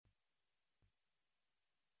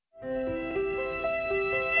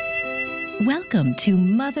Welcome to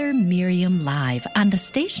Mother Miriam Live on the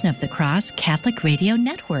Station of the Cross Catholic Radio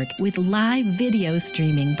Network with live video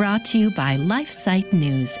streaming brought to you by LifeSite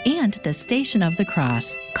News and the Station of the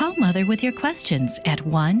Cross. Call Mother with your questions at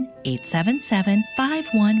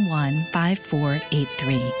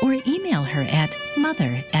 1-877-511-5483 or email her at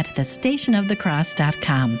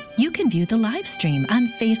mother@thestationofthecross.com. You can view the live stream on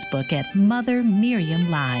Facebook at Mother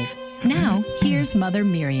Miriam Live. Now, here's Mother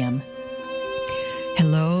Miriam.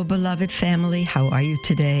 Hello, beloved family. How are you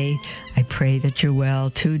today? I pray that you're well.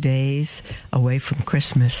 2 days away from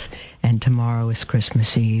Christmas, and tomorrow is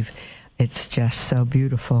Christmas Eve. It's just so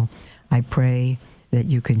beautiful. I pray that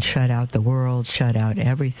you can shut out the world, shut out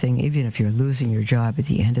everything, even if you're losing your job at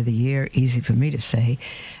the end of the year, easy for me to say,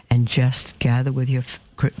 and just gather with your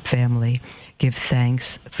family, give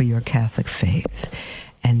thanks for your Catholic faith,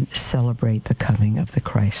 and celebrate the coming of the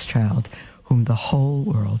Christ child, whom the whole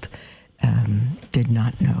world did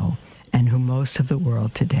not know, and who most of the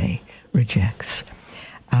world today rejects.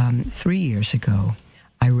 3 years ago,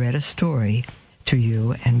 I read a story to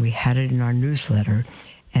you, and we had it in our newsletter,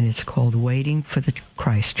 and it's called Waiting for the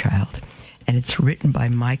Christ Child, and it's written by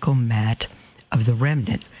Michael Matt of The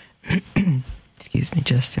Remnant. Excuse me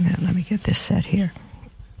just a minute. Let me get this set here.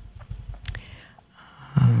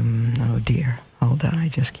 Oh, dear. Hold on. I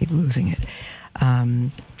just keep losing it.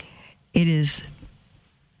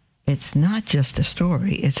 It's not just a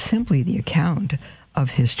story. It's simply the account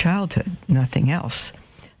of his childhood, nothing else,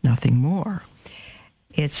 nothing more.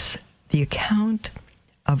 It's the account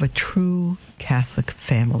of a true Catholic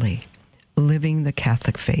family living the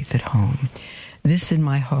Catholic faith at home. This in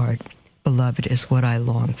my heart, beloved, is what I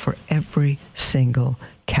long for every single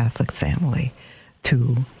Catholic family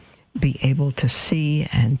to be able to see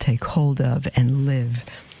and take hold of and live.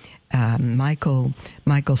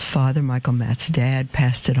 Michael's father, Michael Matt's dad,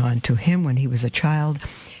 passed it on to him when he was a child,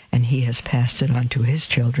 and he has passed it on to his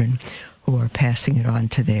children, who are passing it on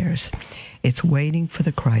to theirs. It's Waiting for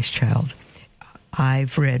the Christ Child.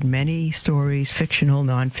 I've read many stories, fictional,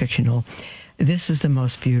 non-fictional. This is the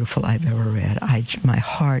most beautiful I've ever read. My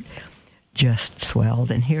heart just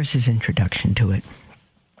swelled, and here's his introduction to it.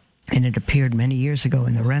 And it appeared many years ago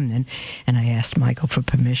in The Remnant, and I asked Michael for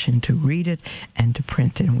permission to read it and to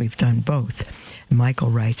print it, and we've done both. Michael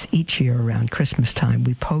writes, each year around Christmas time,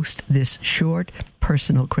 we post this short,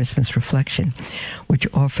 personal Christmas reflection, which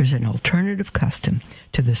offers an alternative custom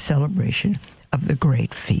to the celebration of the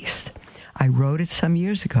great feast. I wrote it some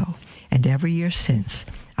years ago, and every year since,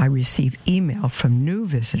 I receive email from new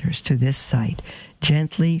visitors to this site,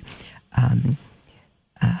 gently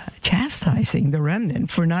chastising The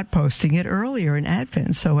Remnant for not posting it earlier in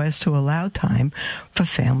Advent so as to allow time for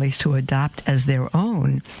families to adopt as their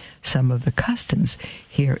own some of the customs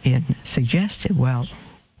herein suggested. Well,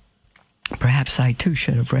 perhaps I too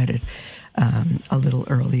should have read it a little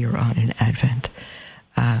earlier on in Advent.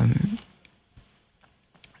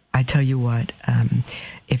 I tell you what,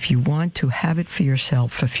 if you want to have it for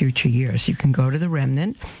yourself for future years, you can go to the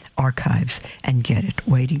Remnant archives and get it,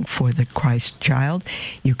 Waiting for the Christ Child.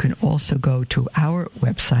 You can also go to our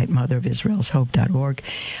website, motherofisraelshope.org,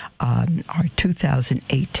 our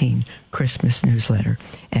 2018 Christmas newsletter,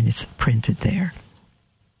 and it's printed there.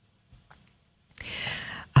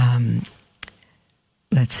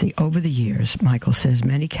 Let's see, over the years, Michael says,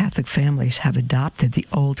 many Catholic families have adopted the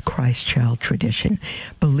old Christ child tradition,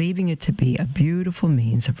 believing it to be a beautiful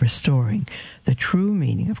means of restoring the true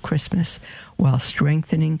meaning of Christmas while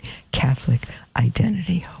strengthening Catholic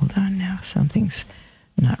identity. Hold on now, something's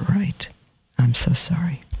not right. I'm so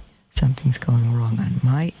sorry. Something's going wrong on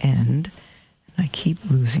my end, and I keep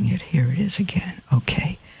losing it. Here it is again.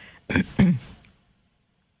 Okay.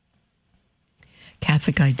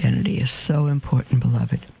 Catholic identity is so important,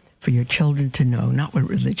 beloved, for your children to know not what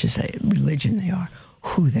religion they are,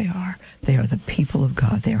 who they are. They are the people of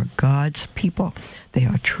God. They are God's people. They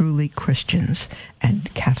are truly Christians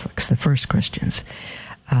and Catholics, the first Christians.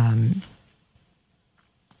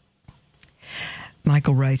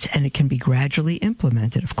 Michael writes, and it can be gradually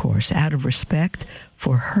implemented, of course. Out of respect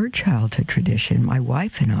for her childhood tradition, my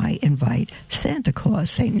wife and I invite Santa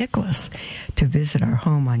Claus, St. Nicholas, to visit our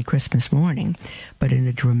home on Christmas morning, but in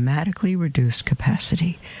a dramatically reduced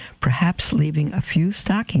capacity, perhaps leaving a few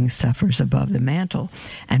stocking stuffers above the mantle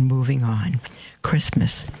and moving on.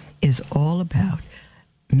 Christmas is all about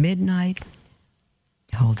midnight.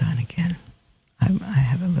 Hold on again. I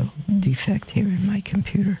have a little defect here in my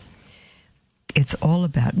computer. It's all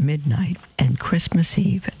about midnight and Christmas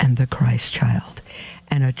Eve and the Christ child.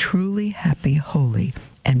 And a truly happy, holy,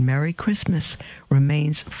 and Merry Christmas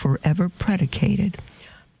remains forever predicated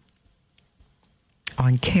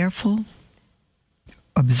on careful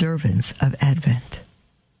observance of Advent.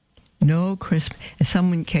 No Christmas. And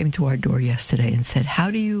someone came to our door yesterday and said, how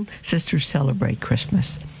do you sisters celebrate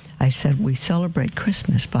Christmas? I said, we celebrate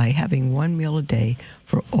Christmas by having one meal a day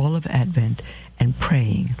for all of Advent and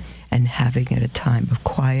praying and having it a time of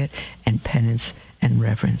quiet and penance and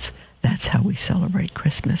reverence. That's how we celebrate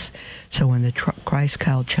Christmas. So when the Christ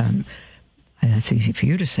child comes, and that's easy for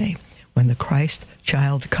you to say, when the Christ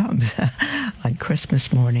child comes on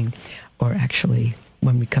Christmas morning, or actually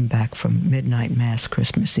when we come back from midnight mass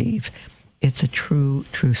Christmas Eve, it's a true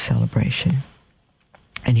celebration.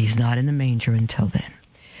 And he's not in the manger until then.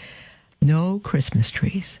 No Christmas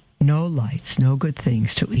trees, no lights, no good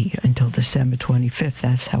things to eat until December 25th.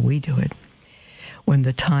 That's how we do it. When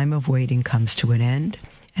the time of waiting comes to an end,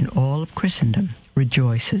 and all of Christendom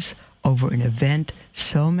rejoices over an event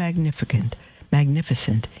so magnificent,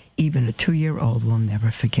 even a 2-year-old will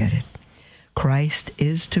never forget it. Christ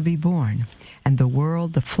is to be born, and the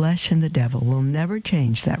world, the flesh, and the devil will never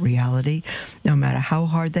change that reality, no matter how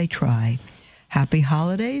hard they try. Happy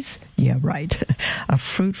holidays? Yeah, right. A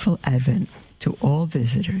fruitful Advent to all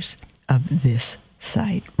visitors of this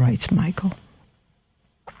site, writes Michael.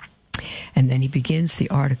 And then he begins the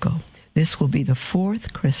article. This will be the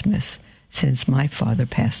 4th Christmas since my father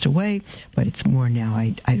passed away, but it's more now.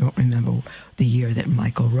 I don't remember the year that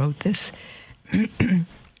Michael wrote this.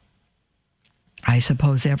 I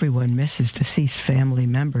suppose everyone misses deceased family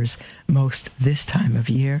members most this time of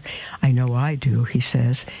year. I know I do, he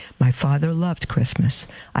says. My father loved Christmas.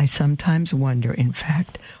 I sometimes wonder, in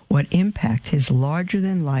fact, what impact his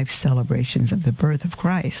larger-than-life celebrations of the birth of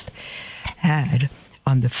Christ had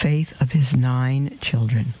on the faith of his 9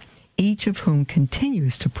 children, each of whom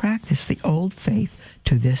continues to practice the old faith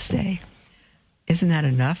to this day. Isn't that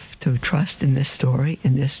enough to trust in this story,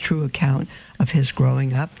 in this true account of his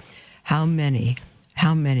growing up? How many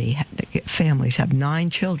families have 9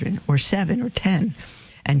 children, or 7 or 10,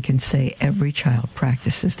 and can say every child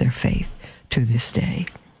practices their faith to this day?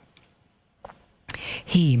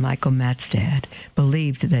 He, Michael Matt's dad,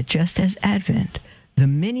 believed that just as Advent, the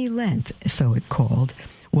mini-Lent, so it called,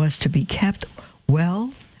 was to be kept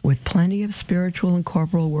well with plenty of spiritual and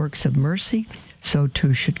corporal works of mercy, so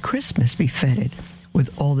too should Christmas be fetid with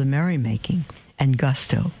all the merrymaking and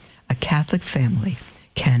gusto a Catholic family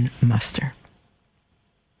can muster.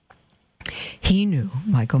 He knew,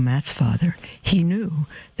 Michael Matt's father, he knew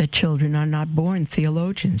that children are not born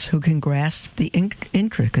theologians who can grasp the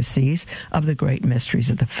intricacies of the great mysteries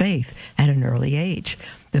of the faith at an early age.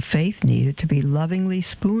 The faith needed to be lovingly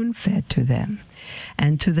spoon-fed to them,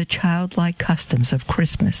 and to the childlike customs of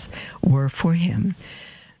Christmas were for him.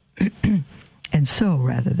 And so,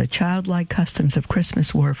 rather, the childlike customs of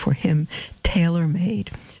Christmas were for him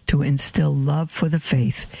tailor-made to instill love for the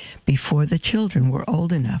faith before the children were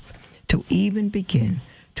old enough to even begin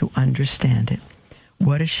to understand it.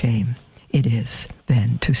 What a shame it is,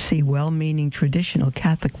 then, to see well-meaning traditional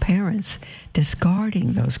Catholic parents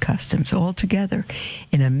discarding those customs altogether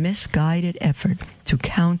in a misguided effort to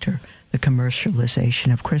counter the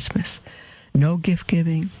commercialization of Christmas. No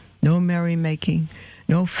gift-giving, no merrymaking,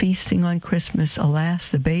 no feasting on Christmas. Alas,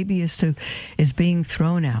 the baby is being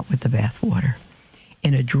thrown out with the bathwater.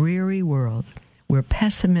 In a dreary world where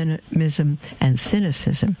pessimism and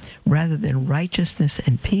cynicism, rather than righteousness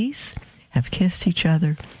and peace, have kissed each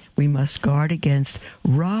other, we must guard against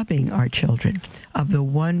robbing our children of the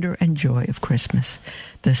wonder and joy of Christmas,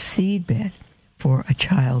 the seedbed for a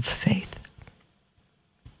child's faith.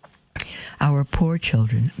 Our poor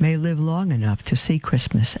children may live long enough to see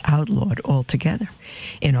Christmas outlawed altogether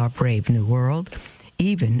in our brave new world,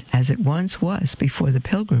 even as it once was before the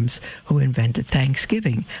Pilgrims who invented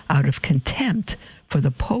Thanksgiving out of contempt for the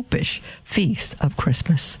popish feast of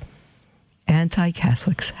Christmas.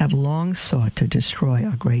 Anti-Catholics have long sought to destroy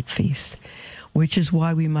our great feast, which is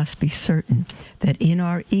why we must be certain that in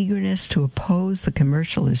our eagerness to oppose the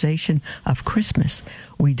commercialization of Christmas,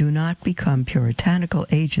 we do not become puritanical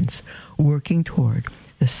agents working toward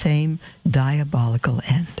the same diabolical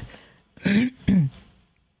end.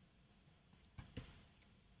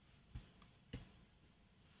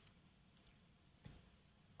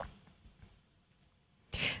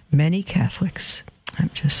 Many Catholics,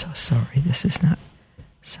 I'm just so sorry,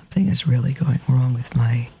 something is really going wrong with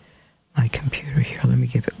my computer here. Let me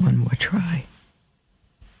give it one more try.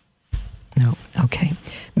 No, okay.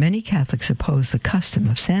 Many Catholics oppose the custom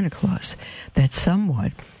of Santa Claus, that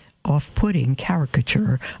somewhat off-putting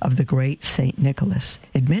caricature of the great St. Nicholas.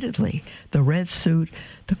 Admittedly, the red suit,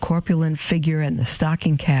 the corpulent figure, and the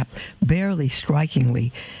stocking cap barely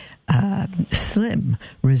strikingly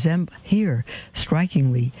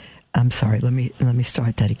I'm sorry, let me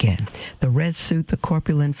start that again. The red suit, the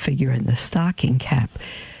corpulent figure, and the stocking cap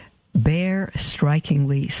bear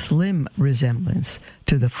strikingly slim resemblance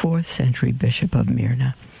to the 4th century Bishop of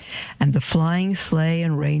Smyrna. And the flying sleigh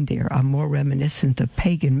and reindeer are more reminiscent of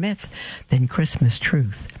pagan myth than Christmas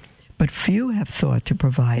truth. But few have thought to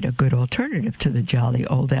provide a good alternative to the jolly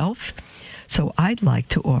old elf, so I'd like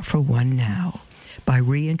to offer one now by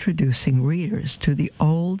reintroducing readers to the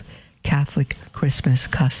old Catholic Christmas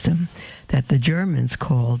custom that the Germans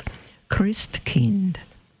called Christkind,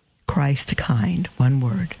 Christ-kind, one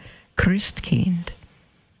word, Christkind,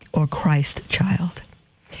 or Christ child,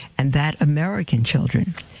 and that American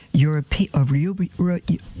children, I'm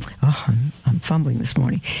fumbling this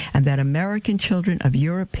morning, and that American children of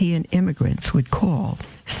European immigrants would call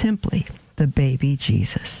simply the baby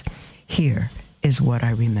Jesus. Here is what I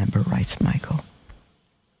remember, writes Michael.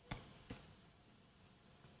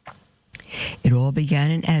 It all began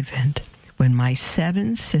in Advent when my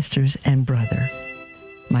seven sisters and brothers,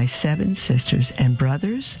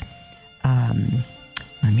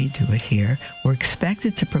 let me do it here, were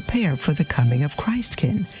expected to prepare for the coming of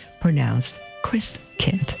Christkind, pronounced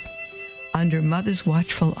Christkind. Under Mother's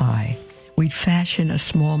watchful eye, we'd fashion a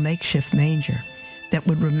small makeshift manger that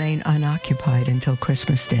would remain unoccupied until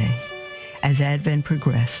Christmas Day. As Advent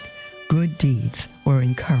progressed, good deeds were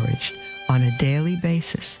encouraged on a daily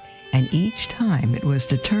basis, and each time it was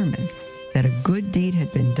determined that a good deed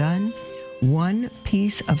had been done, one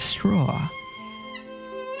piece of straw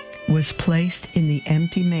was placed in the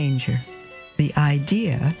empty manger. The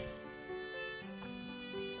idea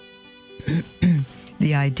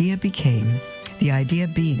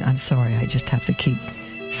being, I'm sorry, I just have to keep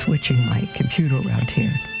switching my computer around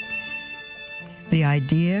here. The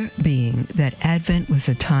idea being that Advent was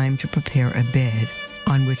a time to prepare a bed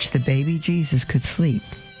on which the baby Jesus could sleep.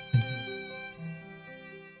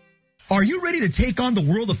 Are you ready to take on the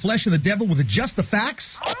world of flesh and the devil with just the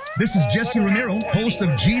facts? This is Jesse Romero, host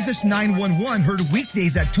of Jesus 911, heard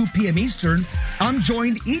weekdays at 2 p.m. Eastern. I'm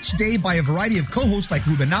joined each day by a variety of co-hosts like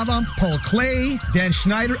Ruben Nava, Paul Clay, Dan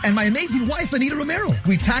Schneider, and my amazing wife, Anita Romero.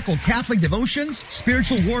 We tackle Catholic devotions,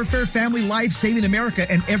 spiritual warfare, family life, saving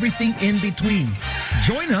America, and everything in between.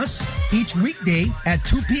 Join us each weekday at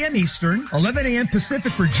 2 p.m. Eastern, 11 a.m.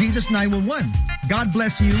 Pacific for Jesus 911. God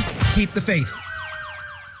bless you. Keep the faith.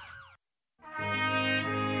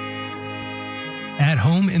 At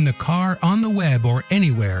home, in the car, on the web, or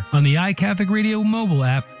anywhere, on the iCatholic Radio mobile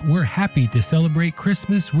app, we're happy to celebrate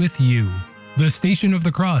Christmas with you. The Station of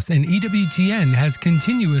the Cross and EWTN has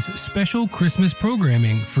continuous special Christmas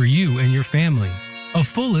programming for you and your family. A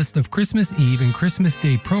full list of Christmas Eve and Christmas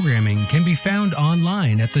Day programming can be found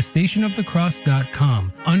online at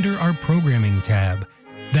thestationofthecross.com under our programming tab.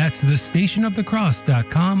 That's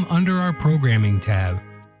thestationofthecross.com under our programming tab.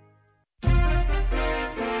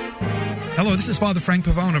 Hello, this is Father Frank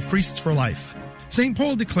Pavone of Priests for Life. St.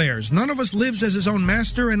 Paul declares, none of us lives as his own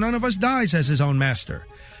master and none of us dies as his own master.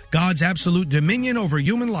 God's absolute dominion over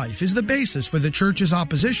human life is the basis for the Church's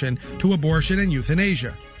opposition to abortion and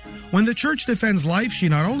euthanasia. When the Church defends life, she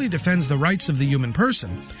not only defends the rights of the human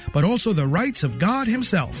person, but also the rights of God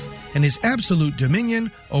himself and his absolute dominion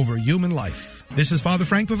over human life. This is Father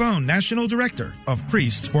Frank Pavone, National Director of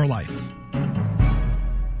Priests for Life.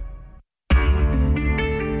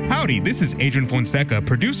 Howdy, this is Adrian Fonseca,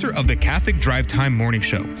 producer of the Catholic Drive Time Morning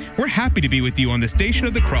Show. We're happy to be with you on the Station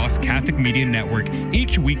of the Cross Catholic Media Network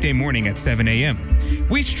each weekday morning at 7 a.m.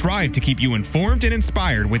 We strive to keep you informed and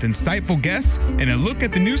inspired with insightful guests and a look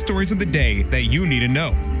at the news stories of the day that you need to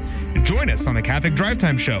know. Join us on the Catholic Drive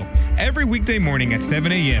Time Show every weekday morning at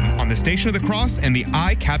 7 a.m. on the Station of the Cross and the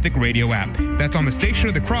iCatholic Radio app. That's on the Station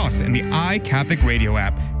of the Cross and the iCatholic Radio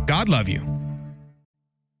app. God love you.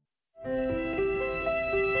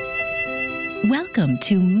 Welcome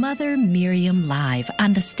to Mother Miriam Live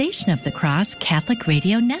on the Station of the Cross Catholic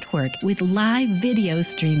Radio Network with live video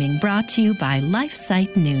streaming brought to you by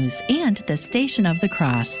LifeSite News and the Station of the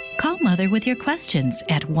Cross. Call Mother with your questions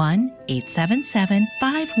at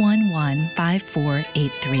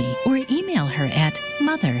 1-877-511-5483 or email her at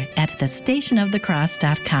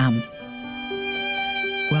mother@thestationofthecross.com.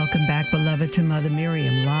 Welcome back, beloved, to Mother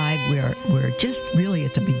Miriam Live. We're just really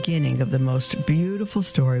at the beginning of the most beautiful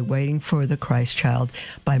story, Waiting for the Christ Child,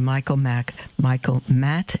 by Michael Matt,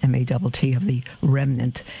 M-A-T-T, of the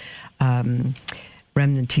Remnant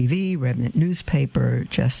Remnant TV, Remnant newspaper,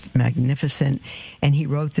 just magnificent. And he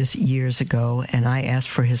wrote this years ago, and I asked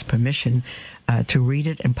for his permission to read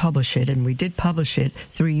it and publish it. And we did publish it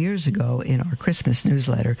 3 years ago in our Christmas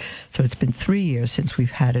newsletter. So it's been 3 years since we've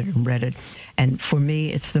had it and read it. And for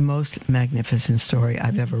me, it's the most magnificent story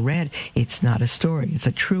I've ever read. It's not a story. It's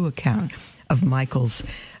a true account of Michael's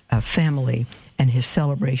family and his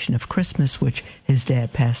celebration of Christmas, which his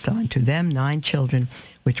dad passed on to them, 9 children,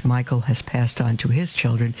 which Michael has passed on to his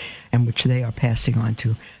children, and which they are passing on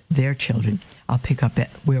to their children. I'll pick up at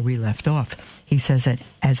where we left off. He says that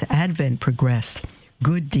as Advent progressed,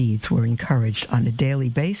 good deeds were encouraged on a daily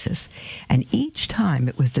basis, and each time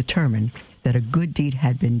it was determined that a good deed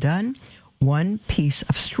had been done, one piece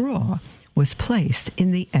of straw was placed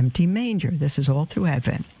in the empty manger. This is all through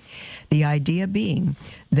Advent. The idea being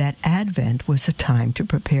that Advent was a time to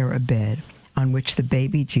prepare a bed on which the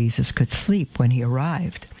baby Jesus could sleep when he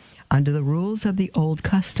arrived. Under the rules of the old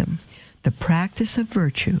custom, the practice of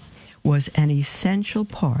virtue was an essential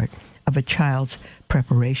part of a child's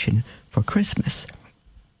preparation for Christmas.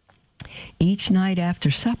 Each night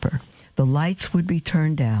after supper, the lights would be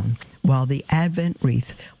turned down while Advent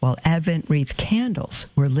wreath candles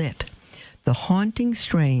were lit. The haunting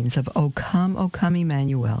strains of O Come,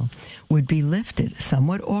 Emmanuel would be lifted,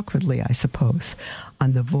 somewhat awkwardly, I suppose,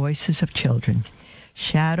 on the voices of children.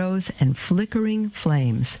 Shadows and flickering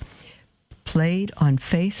flames played on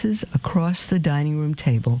faces across the dining room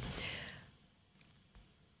table.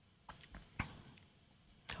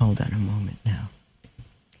 Hold on a moment now.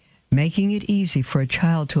 Making it easy for a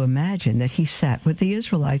child to imagine that he sat with the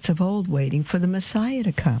Israelites of old waiting for the Messiah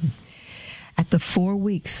to come. As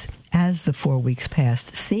the 4 weeks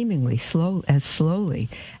passed, seemingly slowly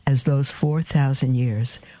as those 4,000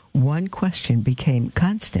 years, one question became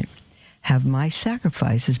constant. Have my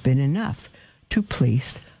sacrifices been enough to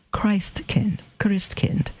please Christkind,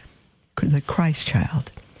 the Christ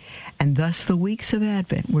child? And thus the weeks of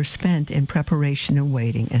Advent were spent in preparation and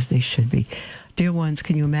waiting, as they should be. Dear ones,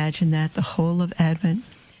 can you imagine that? The whole of Advent,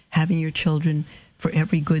 having your children, for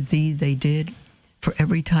every good deed they did, for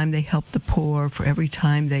every time they helped the poor, for every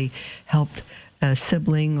time they helped a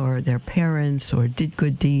sibling or their parents or did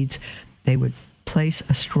good deeds, they would place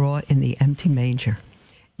a straw in the empty manger,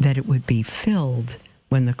 that it would be filled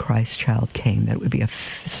when the Christ child came, that it would be a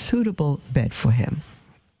suitable bed for him.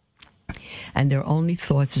 And their only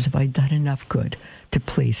thoughts is, have I done enough good to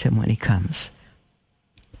please him when he comes?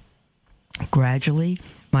 Gradually,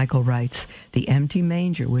 Michael writes, the empty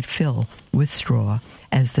manger would fill with straw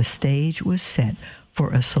as the stage was set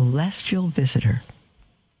for a celestial visitor.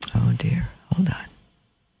 Oh dear, hold on.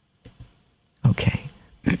 Okay.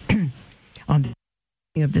 On the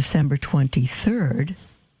evening of December 23rd,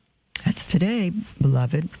 that's today,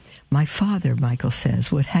 beloved, my father, Michael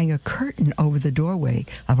says, would hang a curtain over the doorway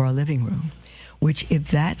of our living room, which,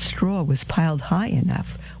 if that straw was piled high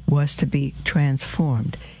enough, was to be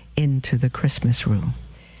transformed into the Christmas room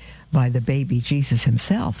by the baby Jesus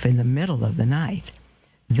himself in the middle of the night.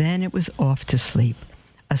 Then it was off to sleep,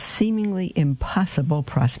 a seemingly impossible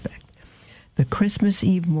prospect. The Christmas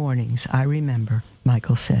Eve mornings, I remember,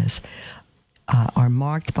 Michael says, are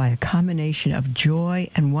marked by a combination of joy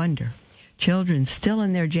and wonder. Children still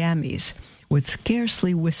in their jammies would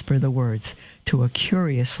scarcely whisper the words to a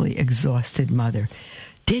curiously exhausted mother.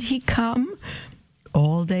 Did he come?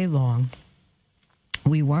 All day long,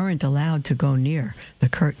 we weren't allowed to go near the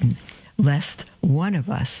curtain, lest one of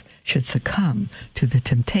us should succumb to the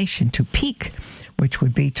temptation to peek, which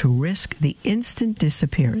would be to risk the instant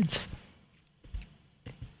disappearance.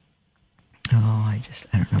 I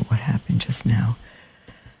don't know what happened just now.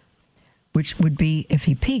 Which would be, if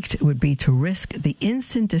he peeked, it would be to risk the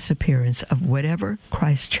instant disappearance of whatever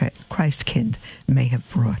Christkind may have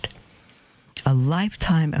brought. A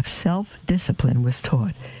lifetime of self-discipline was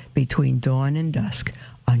taught between dawn and dusk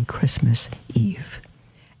on Christmas Eve.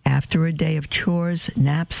 After a day of chores,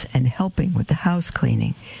 naps, and helping with the house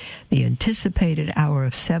cleaning, the anticipated hour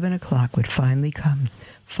of 7 o'clock would finally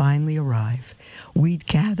arrive. We'd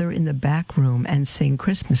gather in the back room and sing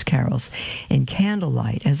Christmas carols in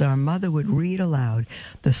candlelight as our mother would read aloud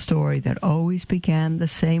the story that always began the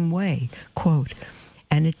same way, quote,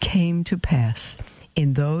 "And it came to pass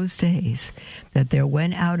in those days that there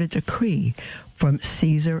went out a decree from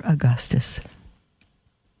Caesar Augustus."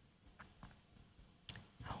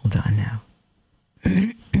 Hold on now.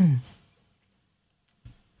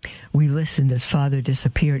 We listened as Father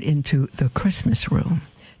disappeared into the Christmas room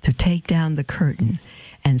to take down the curtain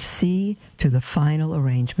and see to the final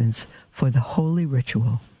arrangements for the holy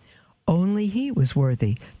ritual. Only he was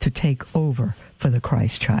worthy to take over for the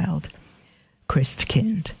Christ child,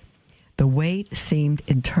 Christkind. The wait seemed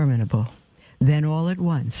interminable. Then all at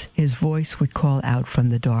once, his voice would call out from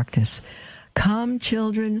the darkness, "Come,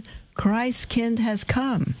 children, Christ-kind has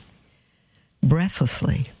come."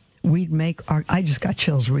 Breathlessly, we'd make our... I just got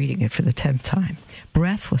chills reading it for the 10th time.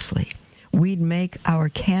 Breathlessly, we'd make our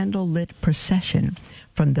candle-lit procession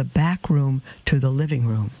from the back room to the living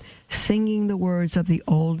room, singing the words of the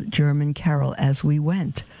old German carol as we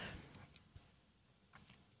went.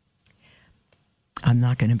 I'm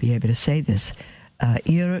not going to be able to say this.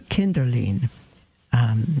 Ihr Kinderlein,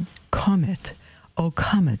 kommet, o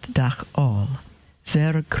kommet doch all,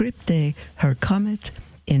 zur Krypte herkommet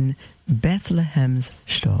in Bethlehem's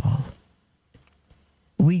stall.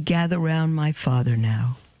 We gather round my father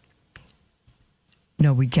now.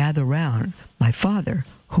 No, we gather round my father,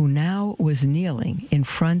 who now was kneeling in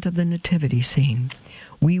front of the nativity scene.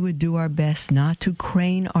 We would do our best not to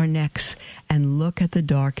crane our necks and look at the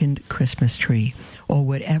darkened Christmas tree or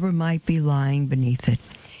whatever might be lying beneath it.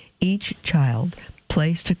 Each child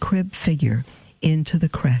placed a crib figure into the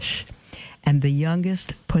creche, and the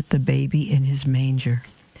youngest put the baby in his manger.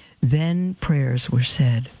 Then prayers were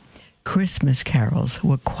said. Christmas carols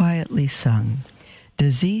were quietly sung.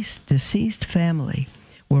 Deceased family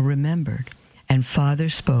were remembered, and Father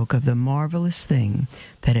spoke of the marvelous thing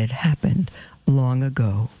that had happened long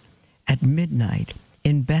ago, at midnight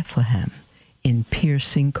in Bethlehem, in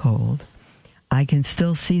piercing cold. I can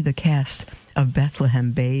still see the cast of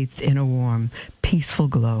Bethlehem bathed in a warm, peaceful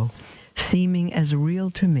glow, seeming as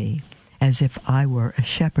real to me as if I were a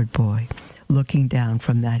shepherd boy looking down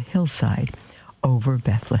from that hillside over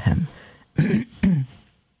Bethlehem.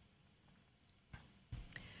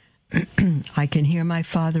 I can hear my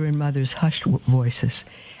father and mother's hushed voices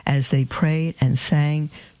as they prayed and sang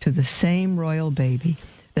to the same royal baby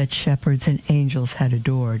that shepherds and angels had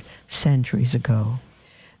adored centuries ago.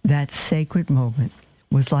 That sacred moment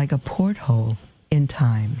was like a porthole in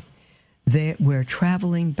time. Where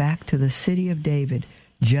traveling back to the city of David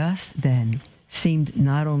just then seemed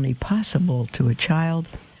not only possible to a child,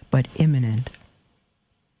 but imminent.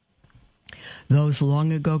 Those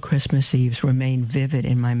long-ago Christmas Eves remain vivid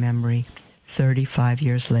in my memory 35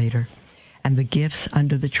 years later. And the gifts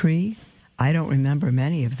under the tree, I don't remember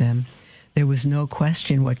many of them. There was no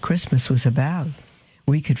question what Christmas was about.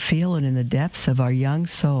 We could feel it in the depths of our young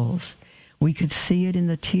souls. We could see it in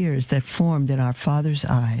the tears that formed in our father's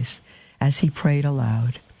eyes as he prayed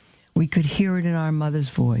aloud. We could hear it in our mother's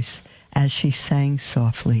voice as she sang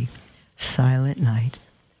softly, "Silent night,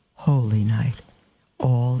 holy night,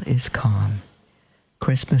 all is calm."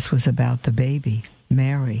 Christmas was about the baby,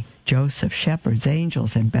 Mary, Joseph, shepherds,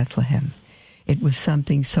 angels, and Bethlehem. It was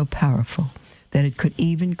something so powerful that it could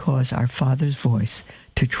even cause our Father's voice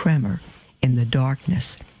to tremor in the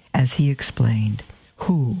darkness as he explained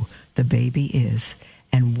who the baby is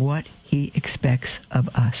and what he expects of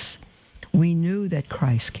us. We knew that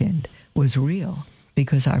Christ-kind was real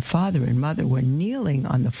because our father and mother were kneeling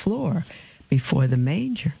on the floor before the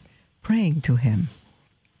manger, praying to him.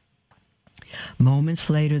 Moments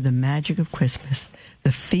later, the magic of Christmas,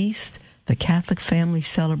 the feast, the Catholic family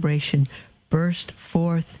celebration burst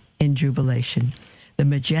forth in jubilation. The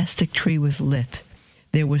majestic tree was lit.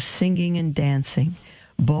 There was singing and dancing,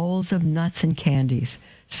 bowls of nuts and candies,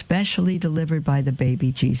 specially delivered by the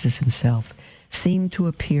baby Jesus himself, seemed to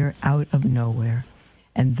appear out of nowhere.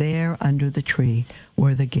 And there under the tree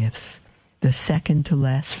were the gifts, the second to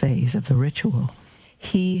last phase of the ritual.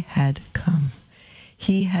 He had come.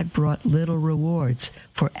 He had brought little rewards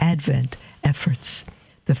for Advent efforts.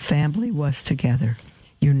 The family was together,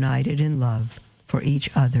 united in love for each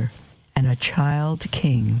other, and a child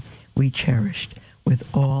king we cherished with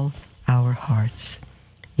all our hearts.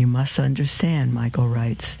 You must understand, Michael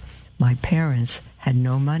writes, my parents had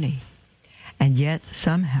no money, and yet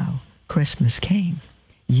somehow Christmas came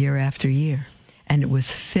year after year, and it was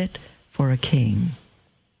fit for a king.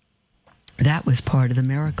 That was part of the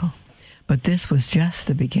miracle. But this was just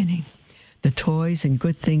the beginning. The toys and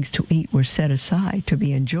good things to eat were set aside to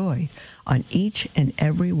be enjoyed on each and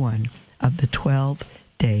every one of the 12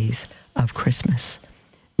 days of Christmas.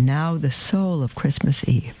 Now the soul of Christmas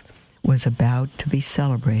Eve was about to be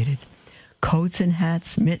celebrated. Coats and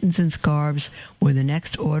hats, mittens and scarves were the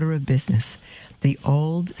next order of business. The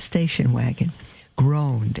old station wagon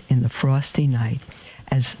groaned in the frosty night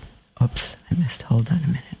as... hold on a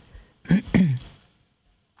minute.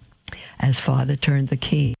 As Father turned the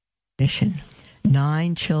key,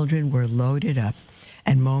 9 children were loaded up,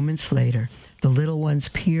 and moments later, the little ones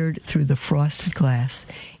peered through the frosted glass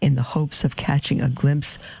in the hopes of catching a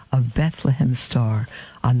glimpse of Bethlehem's star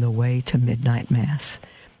on the way to midnight Mass.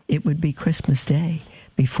 It would be Christmas Day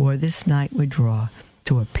before this night would draw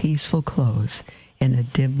to a peaceful close in a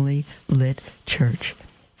dimly lit church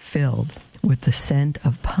filled with the scent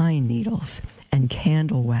of pine needles and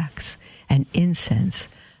candle wax and incense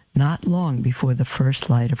not long before the first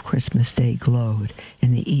light of Christmas Day glowed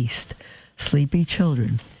in the east. Sleepy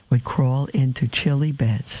children would crawl into chilly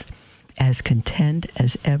beds, as content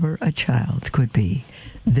as ever a child could be,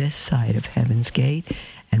 this side of heaven's gate,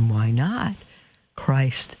 and why not?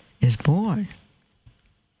 Christ is born.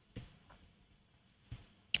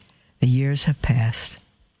 The years have passed,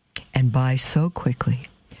 and by so quickly,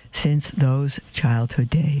 since those childhood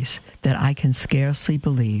days, that I can scarcely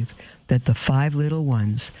believe that the 5 little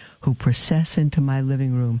ones who process into my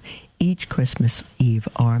living room each Christmas Eve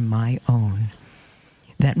are my own,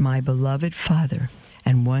 that my beloved father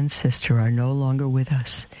and one sister are no longer with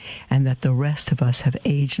us, and that the rest of us have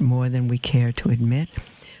aged more than we care to admit.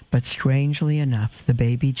 But strangely enough, the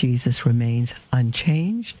baby Jesus remains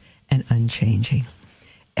unchanged and unchanging.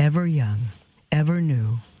 Ever young, ever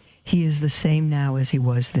new, he is the same now as he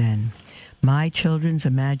was then. My children's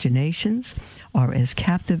imaginations are as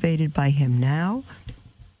captivated by him now.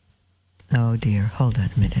 Oh dear, hold on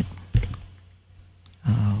a minute.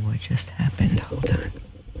 Oh, what just happened? Hold on.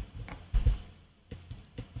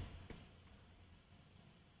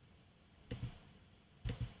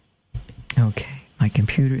 Okay, my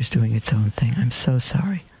computer is doing its own thing. I'm so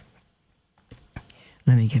sorry.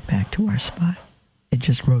 Let me get back to our spot. It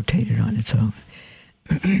just rotated on its own.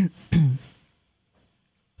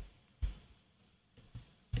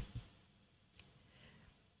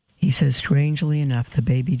 He says, strangely enough, the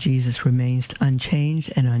baby Jesus remains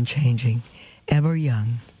unchanged and unchanging, ever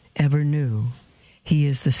young, ever new. He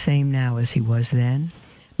is the same now as he was then.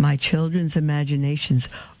 My children's imaginations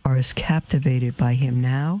are as captivated by him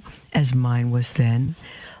now as mine was then.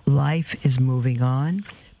 Life is moving on,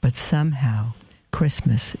 but somehow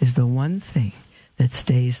Christmas is the one thing that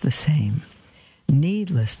stays the same.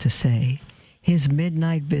 Needless to say, his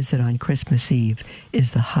midnight visit on Christmas Eve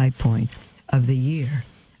is the high point of the year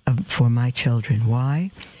for my children.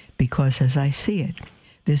 Why? Because as I see it,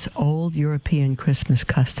 this old European Christmas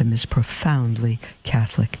custom is profoundly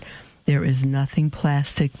Catholic. There is nothing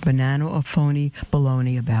plastic, banana, or phony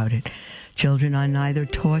baloney about it. Children are neither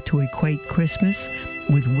taught to equate Christmas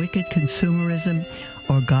with wicked consumerism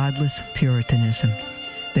or godless Puritanism.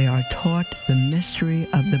 They are taught the mystery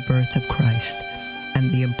of the birth of Christ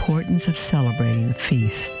and the importance of celebrating the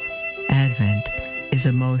feast. Advent is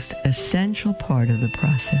a most essential part of the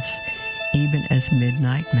process, even as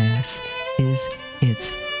midnight mass is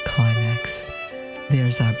its climax.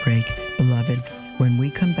 There's our break, beloved. When we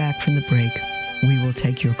come back from the break, we will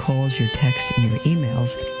take your calls, your texts, and your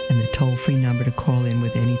emails, and the toll-free number to call in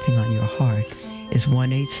with anything on your heart is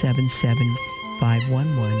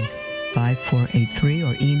 1-877-511-5483,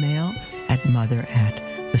 or email at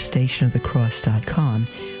mother@thestationofthecross.com.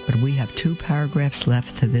 But we have 2 paragraphs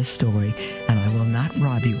left to this story, and I will not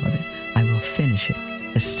rob you of it. I will finish it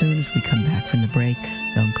as soon as we come back from the break.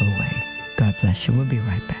 Don't go away. God bless you. We'll be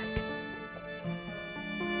right back.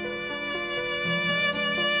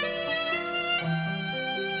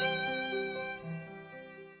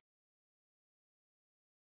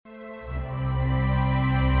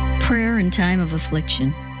 Prayer in time of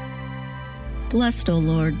affliction. Blessed, O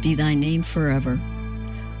Lord, be thy name forever.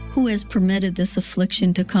 Who has permitted this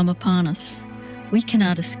affliction to come upon us? We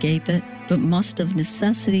cannot escape it, but must of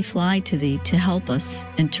necessity fly to thee to help us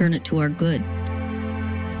and turn it to our good.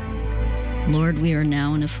 Lord, we are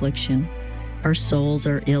now in affliction. Our souls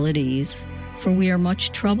are ill at ease, for we are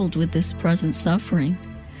much troubled with this present suffering.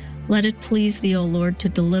 Let it please thee, O Lord, to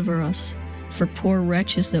deliver us, for poor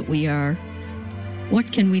wretches that we are.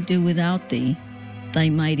 What can we do without thee? Thy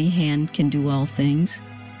mighty hand can do all things.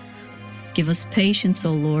 Give us patience,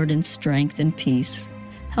 O Lord, and strength and peace.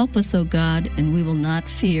 Help us, O God, and we will not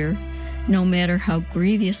fear, no matter how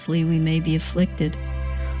grievously we may be afflicted.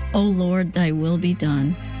 O Lord, thy will be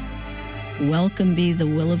done. Welcome be the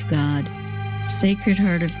will of God. Sacred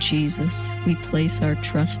Heart of Jesus, we place our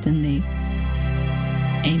trust in thee.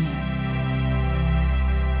 Amen.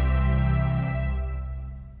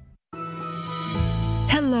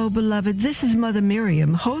 Hello, beloved. This is Mother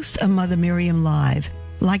Miriam, host of Mother Miriam Live.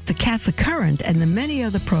 Like the Catholic Current and the many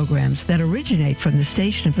other programs that originate from the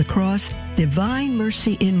Station of the Cross, Divine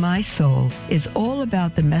Mercy in My Soul is all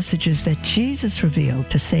about the messages that Jesus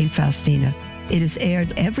revealed to St. Faustina. It is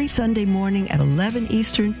aired every Sunday morning at 11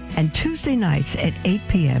 Eastern and Tuesday nights at 8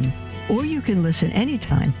 p.m. Or you can listen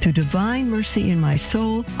anytime to Divine Mercy in My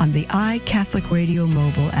Soul on the iCatholic Radio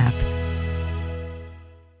mobile app.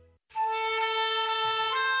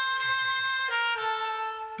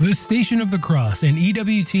 The Station of the Cross and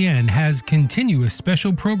EWTN has continuous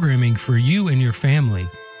special programming for you and your family.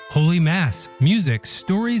 Holy Mass, music,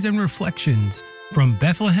 stories, and reflections from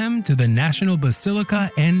Bethlehem to the National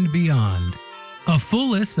Basilica and beyond. A full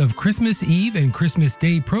list of Christmas Eve and Christmas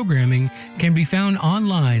Day programming can be found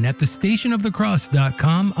online at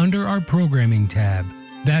thestationofthecross.com under our programming tab.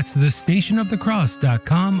 That's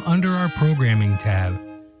thestationofthecross.com under our programming tab.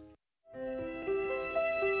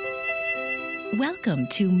 Welcome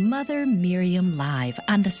to Mother Miriam Live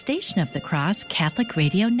on the Station of the Cross Catholic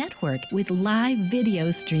Radio Network with live video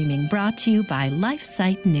streaming brought to you by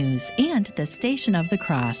LifeSite News and the Station of the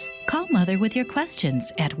Cross. Call Mother with your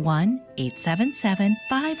questions at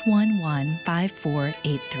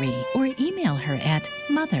 1-877-511-5483 or email her at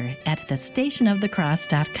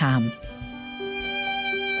mother@thestationofthecross.com.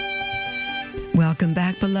 Welcome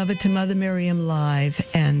back, beloved, to Mother Miriam Live,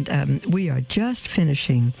 and we are just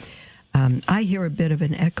finishing. I hear a bit of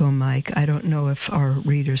an echo, Mike. I don't know if our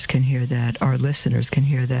readers can hear that, our listeners can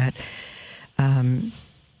hear that. Let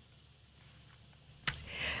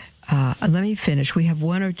me finish. We have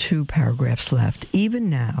one or two paragraphs left. Even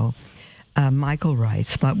now, Michael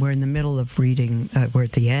writes, but we're in the middle of reading, we're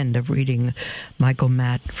at the end of reading Michael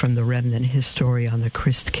Matt from the Remnant, his story on the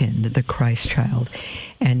Christkind, the Christ child,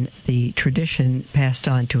 and the tradition passed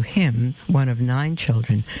on to him, one of 9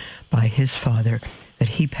 children, by his father, that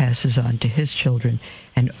he passes on to his children,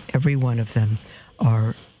 and every one of them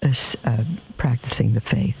are practicing the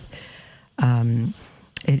faith.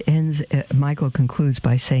 It ends, Michael concludes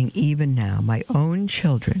by saying, even now, my own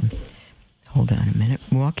children, hold on a minute,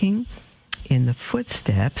 walking in the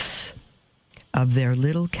footsteps of their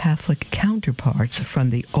little Catholic counterparts from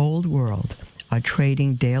the old world, are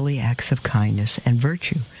trading daily acts of kindness and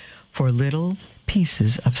virtue for little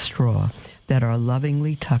pieces of straw that are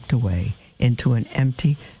lovingly tucked away into an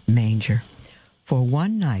empty manger. For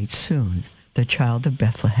one night soon, the child of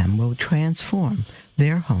Bethlehem will transform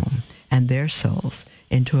their home and their souls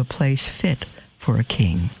into a place fit for a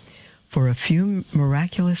king. For a few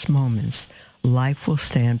miraculous moments, life will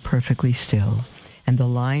stand perfectly still, and the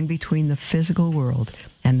line between the physical world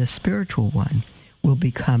and the spiritual one will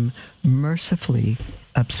become mercifully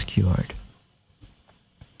obscured.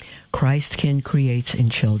 Christkind creates in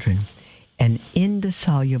children an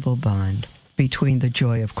indissoluble bond between the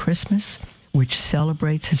joy of Christmas, which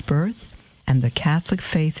celebrates his birth, and the Catholic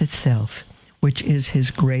faith itself, which is his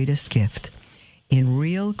greatest gift. In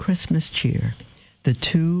real Christmas cheer, the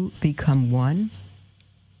two become one,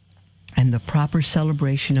 and the proper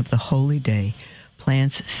celebration of the holy day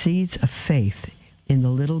plants seeds of faith in the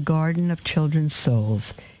little garden of children's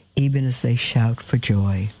souls, even as they shout for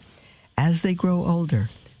joy. As they grow older,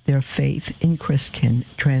 their faith in Christkind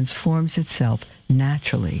transforms itself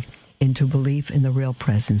naturally into belief in the real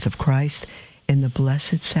presence of Christ in the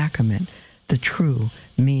Blessed Sacrament, the true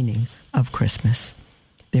meaning of Christmas.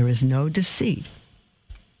 There is no deceit.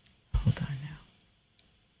 Hold on now.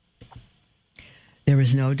 There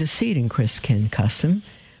is no deceit in Christkind custom,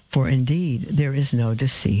 for indeed there is no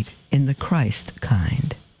deceit in the Christ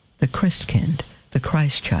kind, the Christkind, the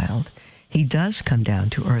Christ child. He does come down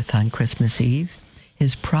to earth on Christmas Eve.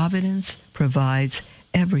 His providence provides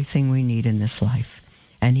everything we need in this life,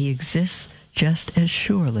 and he exists just as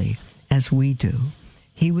surely as we do.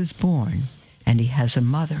 He was born, and he has a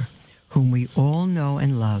mother whom we all know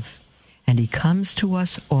and love, and he comes to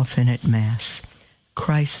us often at Mass,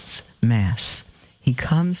 Christ's Mass. He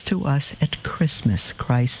comes to us at Christmas,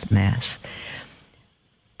 Christ's Mass.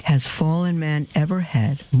 Has fallen man ever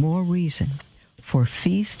had more reason for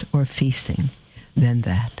feast or feasting than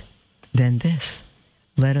this?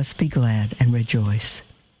 Let us be glad and rejoice.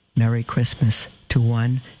 Merry Christmas to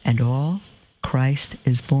one and all. Christ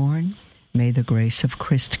is born. May the grace of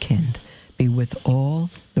Christkind be with all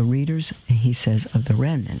the readers, he says, of the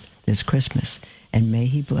Remnant this Christmas, and may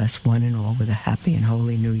he bless one and all with a happy and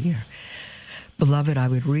holy New Year. Beloved, I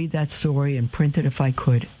would read that story and print it if I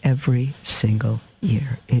could every single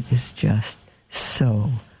year. It is just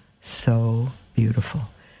so, so beautiful.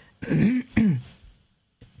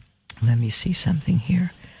 Let me see something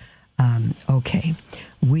here. Okay,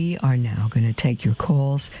 we are now going to take your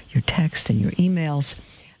calls, your text, and your emails.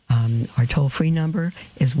 Our toll-free number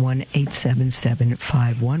is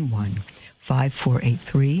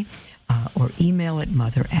 1-877-511-5483, or email at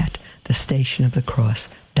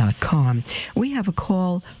mother@thestationofthecross.com. We have a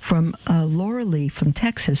call from Laura Lee from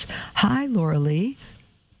Texas. Hi, Laura Lee.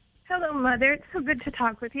 Hello, Mother. It's so good to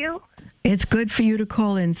talk with you. It's good for you to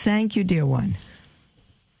call in. Thank you, dear one.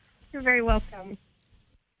 You're very welcome.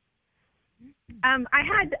 I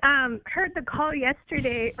had heard the call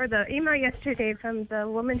yesterday, or the email yesterday, from the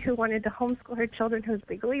woman who wanted to homeschool her children who's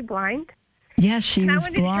legally blind. Yes, she was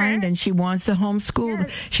blind and she wants to homeschool.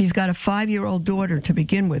 Yes. She's got a 5-year-old daughter to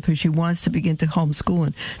begin with who she wants to begin to homeschool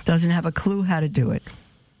and doesn't have a clue how to do it.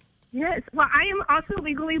 Yes. Well, I am also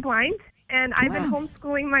legally blind, and I've been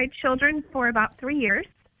homeschooling my children for about 3 years.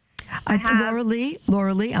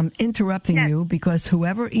 Laura Lee, I'm interrupting you because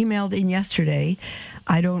whoever emailed in yesterday,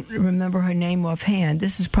 I don't remember her name offhand.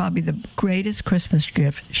 This is probably the greatest Christmas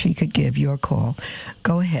gift she could give. Your call.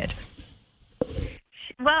 Go ahead.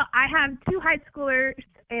 Well, I have 2 high schoolers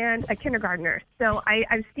and a kindergartner, so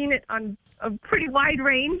I've seen it on a pretty wide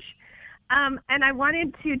range. And I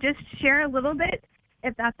wanted to just share a little bit,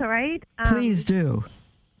 if that's all right. Please do.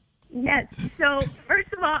 Yes. So,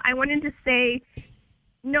 first of all, I wanted to say,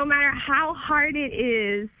 no matter how hard it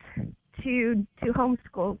is to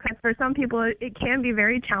homeschool, because for some people it can be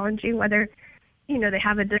very challenging, whether, they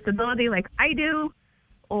have a disability like I do,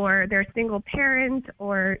 or they're a single parent,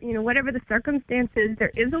 or, whatever the circumstances,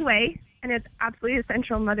 there is a way, and it's absolutely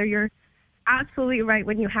essential. Mother, you're absolutely right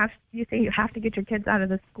when you say you have to get your kids out of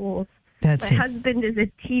the schools. My husband is a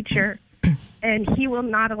teacher, and he will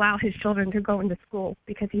not allow his children to go into school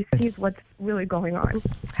because he sees what's really going on.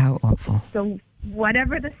 How awful. So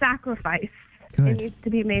whatever the sacrifice, it needs to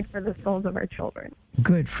be made for the souls of our children.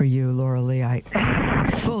 Good for you, Laura Lee. I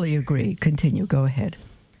fully agree. Continue. Go ahead.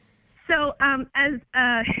 So,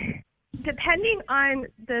 depending on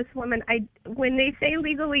this woman, when they say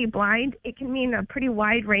legally blind, it can mean a pretty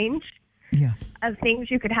wide range of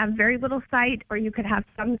things. You could have very little sight, or you could have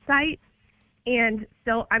some sight. And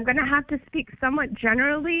so I'm going to have to speak somewhat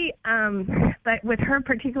generally, but with her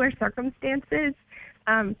particular circumstances,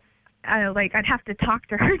 I'd have to talk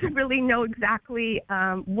to her to really know exactly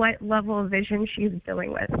what level of vision she's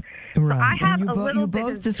dealing with. Right. So I have you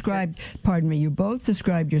both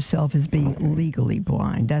described yourself as being legally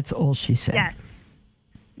blind. That's all she said. Yes.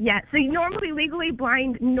 Yes. So normally legally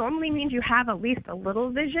blind normally means you have at least a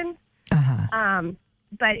little vision,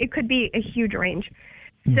 but it could be a huge range.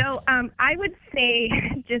 Yes. So I would say,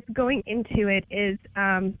 just going into it, is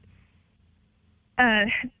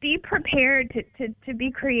be prepared to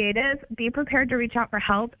be creative. Be prepared to reach out for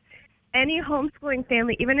help. Any homeschooling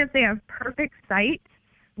family, even if they have perfect sight,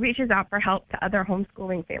 reaches out for help to other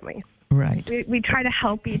homeschooling families. Right. We try to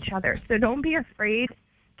help each other. So don't be afraid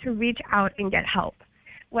to reach out and get help,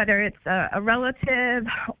 whether it's a relative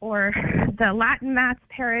or the Latin Mass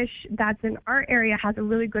parish that's in our area has a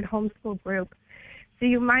really good homeschool group. So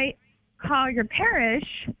you might call your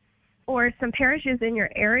parish or some parishes in your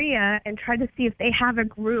area and try to see if they have a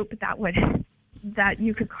group that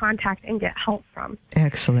you could contact and get help from.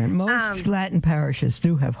 Excellent. Most Latin parishes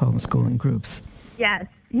do have homeschooling groups. Yes,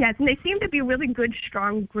 and they seem to be really good,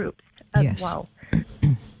 strong groups as well.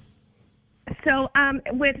 So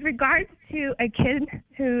with regards to a kid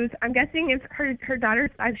who's, I'm guessing if her daughter's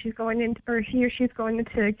 5, she's going into, or he or she's going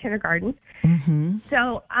into kindergarten. Mm-hmm.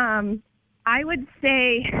 So I would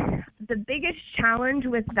say the biggest challenge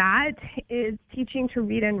with that is teaching to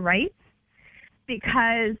read and write,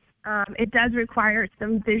 because it does require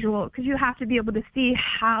some visual, because you have to be able to see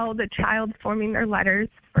how the child's forming their letters,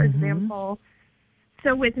 for example.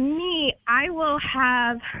 So with me, I will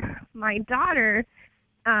have my daughter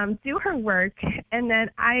do her work, and then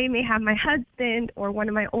I may have my husband or one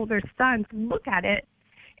of my older sons look at it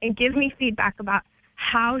and give me feedback about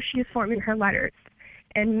how she's forming her letters.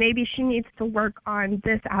 And maybe she needs to work on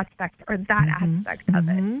this aspect or that aspect of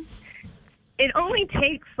it. It only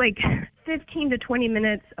takes like 15 to 20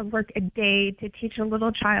 minutes of work a day to teach a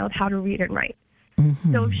little child how to read and write.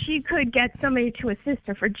 So if she could get somebody to assist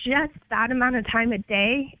her for just that amount of time a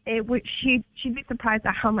day, she'd be surprised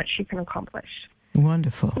at how much she can accomplish.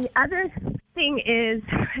 Wonderful. The other thing is,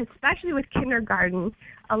 especially with kindergarten,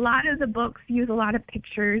 a lot of the books use a lot of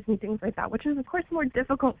pictures and things like that, which is, of course, more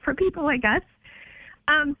difficult for people like us.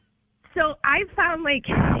 So I found, like,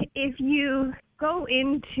 if you go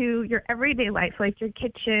into your everyday life, like your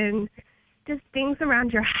kitchen, just things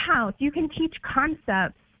around your house, you can teach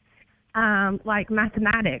concepts like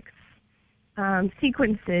mathematics,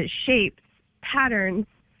 sequences, shapes, patterns,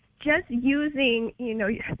 just using,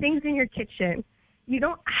 things in your kitchen. You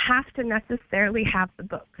don't have to necessarily have the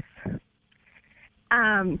books.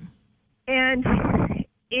 And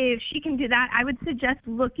if she can do that, I would suggest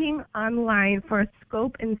looking online for a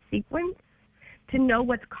scope and sequence to know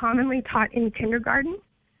what's commonly taught in kindergarten.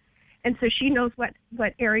 And so she knows what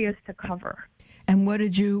areas to cover. And what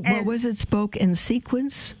was it, scope and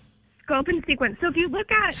sequence? Scope and sequence. So if you look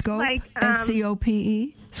at scope, like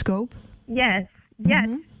SCOPE, scope? Yes.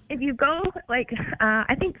 If you go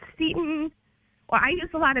I think Seton or I use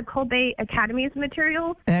a lot of Colby Academy's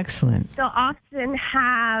materials. Excellent. They'll often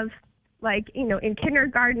have, like, in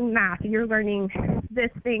kindergarten math, you're learning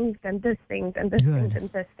this thing, then this thing, then this thing, then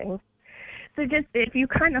this thing. So just if you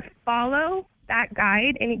kind of follow that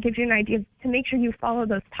guide, and it gives you an idea to make sure you follow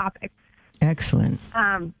those topics. Excellent.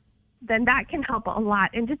 Then that can help a lot.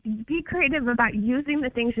 And just be creative about using the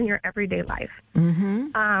things in your everyday life.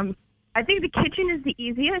 Mm-hmm. I think the kitchen is the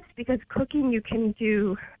easiest because cooking, you can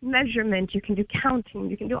do measurement, you can do counting,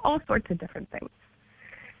 you can do all sorts of different things.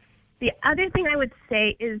 The other thing I would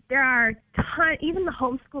say is there are even the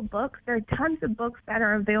homeschool books, there are tons of books that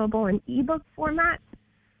are available in ebook format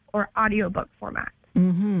or audiobook format.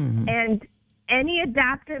 Mm-hmm. And any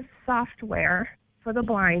adaptive software for the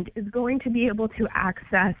blind is going to be able to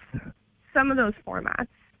access some of those formats.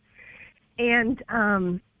 And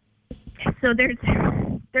so there's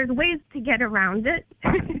ways to get around it,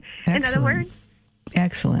 in other words.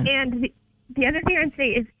 Excellent. And the other thing I'd say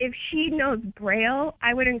is if she knows Braille,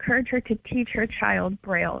 I would encourage her to teach her child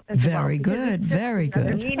Braille as well. Very good, very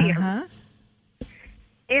good. Medium.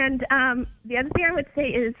 And the other thing I would say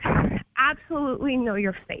is absolutely know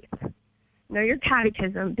your faith. Know your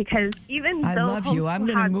catechism, because even though I love you. I'm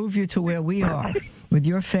going to move you to where we are with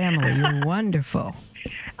your family. You're wonderful.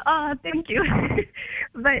 Oh, thank you.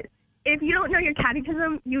 But if you don't know your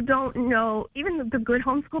catechism, you don't know even the good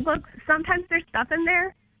homeschool books. Sometimes there's stuff in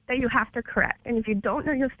there that you have to correct. And if you don't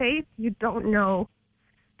know your faith, you don't know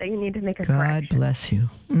that you need to make a correction. God bless you.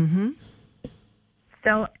 Mm-hmm.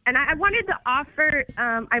 So, and I wanted to offer,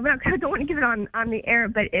 I don't want to give it on the air,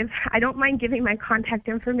 but if I don't mind giving my contact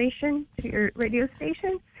information to your radio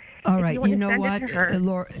station. All right. You know what,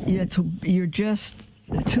 Laura, you're just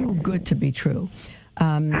too good to be true.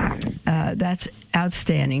 That's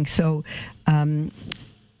outstanding. So,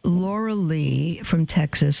 Laura Lee from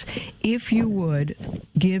Texas, if you would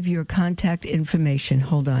give your contact information,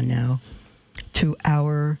 hold on now, to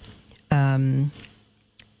our,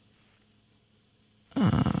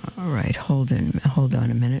 all right, hold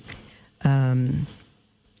on a minute.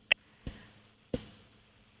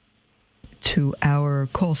 To our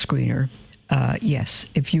call screener, yes,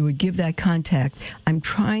 if you would give that contact. I'm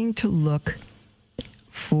trying to look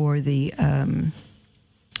for the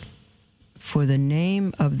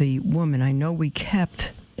name of the woman. I know we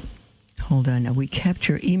kept. Hold on, now we kept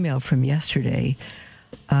your email from yesterday.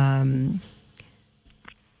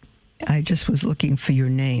 I just was looking for your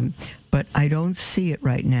name, but I don't see it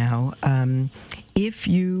right now. If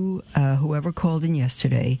you, whoever called in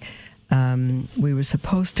yesterday, we were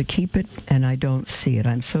supposed to keep it, and I don't see it.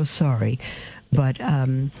 I'm so sorry. But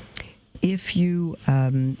if you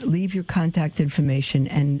leave your contact information,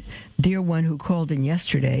 and dear one who called in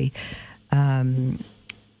yesterday,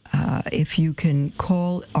 if you can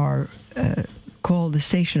call call the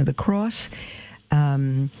Station of the Cross.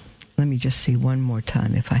 Let me just see one more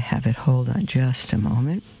time if I have it. Hold on just a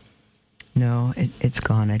moment. No, it's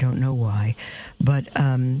gone. I don't know why. But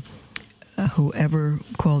whoever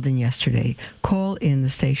called in yesterday, call in the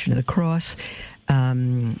Station of the Cross.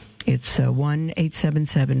 It's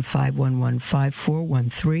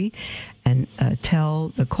 1-877-511-5413, and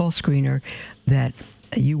tell the call screener that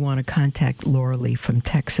you want to contact Laura Lee from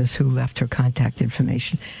Texas, who left her contact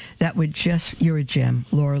information. That would you're a gem,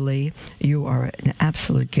 Laura Lee. You are an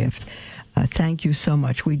absolute gift. Thank you so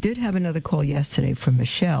much. We did have another call yesterday from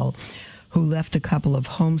Michelle, who left a couple of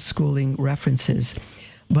homeschooling references,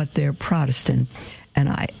 but they're Protestant. And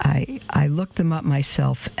I looked them up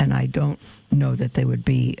myself, and I don't know that they would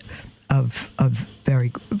be of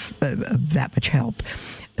that much help.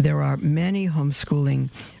 There are many homeschooling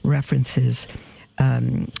references,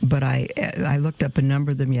 but I looked up a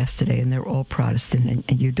number of them yesterday, and they're all Protestant,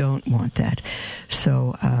 and you don't want that.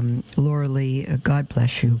 So, Laura Lee, God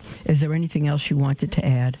bless you. Is there anything else you wanted to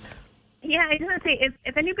add? Yeah, I just want to say,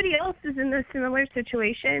 if anybody else is in a similar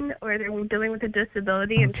situation, or they're dealing with a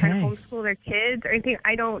disability and trying to homeschool their kids or anything,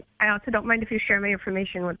 I also don't mind if you share my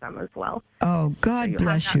information with them as well. Oh, God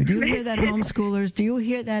bless you. Do you hear that, homeschoolers? Do you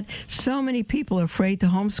hear that? So many people are afraid to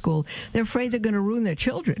homeschool. They're afraid they're going to ruin their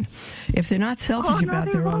children. If they're not selfish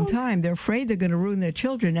about their own time, they're afraid they're going to ruin their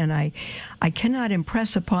children. And I cannot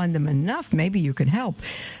impress upon them enough, maybe you can help,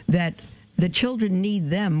 that the children need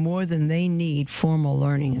them more than they need formal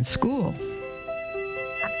learning in school.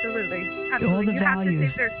 Absolutely. All the you values. have to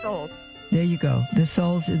save their souls. There you go. The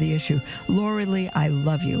souls are the issue. Laura Lee, I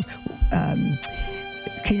love you.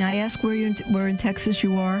 Can I ask where in Texas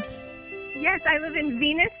you are? Yes, I live in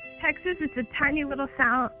Venus, Texas. It's a tiny little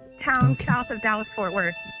town south of Dallas-Fort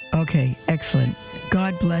Worth. Okay, excellent.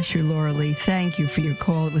 God bless you, Laura Lee. Thank you for your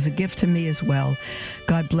call. It was a gift to me as well.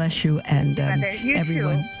 God bless you, and you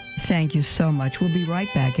everyone. Too. Thank you so much. We'll be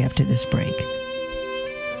right back after this break.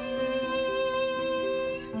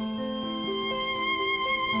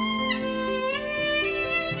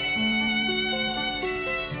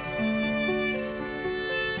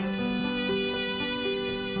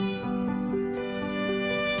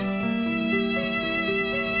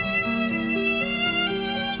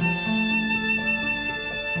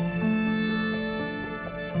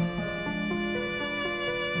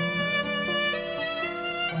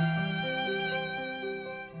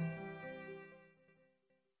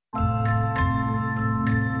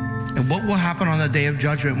 And what will happen on the day of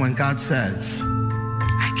judgment when God says,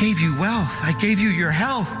 I gave you wealth, I gave you your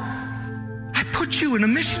health, I put you in a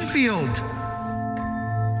mission field.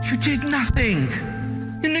 You did nothing.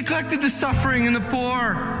 You neglected the suffering and the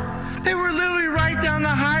poor. They were literally right down the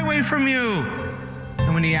highway from you.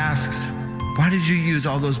 And when he asks, why did you use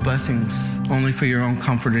all those blessings only for your own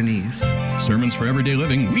comfort and ease? Sermons for Everyday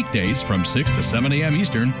Living, weekdays from 6 to 7 a.m.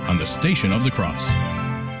 Eastern on the Station of the Cross.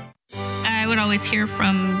 I would always hear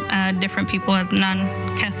from different people at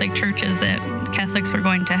non-Catholic churches that Catholics were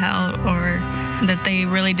going to hell or that they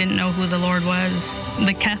really didn't know who the Lord was.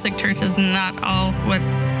 The Catholic Church is not all what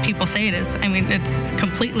people say it is. I mean, it's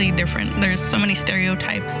completely different. There's so many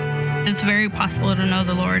stereotypes. It's very possible to know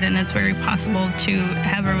the Lord, and it's very possible to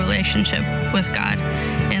have a relationship with God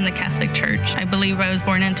in the Catholic Church. I believe I was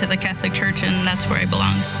born into the Catholic Church, and that's where I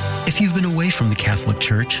belong. If you've been away from the Catholic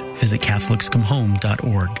Church, visit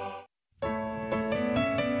CatholicsComeHome.org.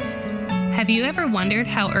 Have you ever wondered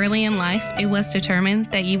how early in life it was determined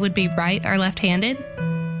that you would be right or left-handed?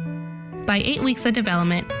 By 8 weeks of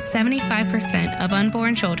development, 75% of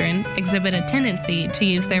unborn children exhibit a tendency to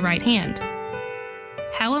use their right hand.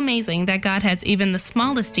 How amazing that God has even the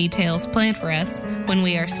smallest details planned for us when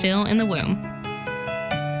we are still in the womb.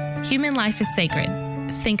 Human life is sacred.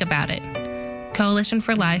 Think about it.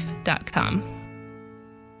 CoalitionForLife.com.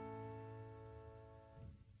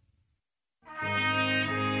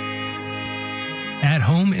 At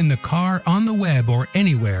home, in the car, on the web, or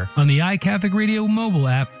anywhere, on the iCatholic Radio mobile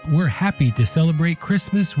app, we're happy to celebrate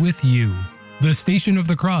Christmas with you. The Station of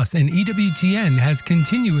the Cross and EWTN has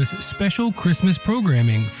continuous special Christmas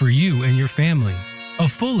programming for you and your family. A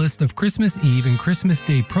full list of Christmas Eve and Christmas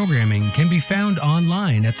Day programming can be found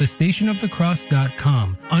online at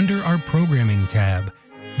thestationofthecross.com under our programming tab.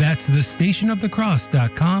 That's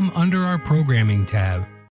thestationofthecross.com under our programming tab.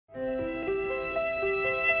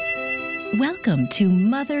 Welcome to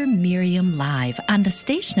Mother Miriam Live on the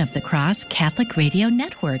Station of the Cross Catholic Radio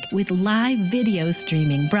Network with live video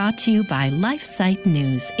streaming brought to you by LifeSite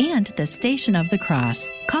News and the Station of the Cross.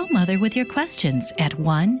 Call Mother with your questions at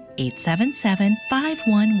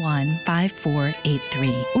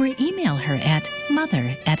 1-877-511-5483 or email her at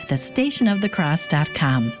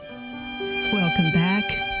mother@thestationofthecross.com. Welcome back,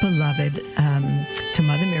 beloved, to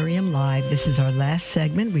Mother Miriam Live. This is our last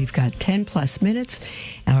segment. We've got 10 plus minutes,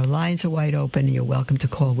 and our lines are wide open, and you're welcome to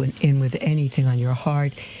call in with anything on your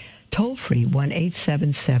heart. Toll free,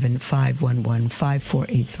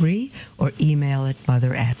 1-877-511-5483, or email at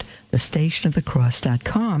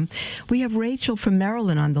mother@thestationofthecross.com. We have Rachel from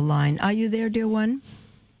Maryland on the line. Are you there, dear one?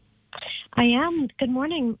 I am. Good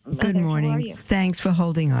morning, Mother. Good morning. How are you? Thanks for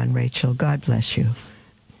holding on, Rachel. God bless you.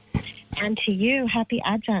 And to you, happy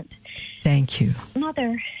Advent. Thank you.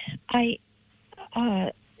 Mother, I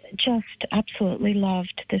just absolutely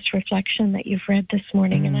loved this reflection that you've read this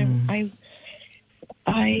morning, and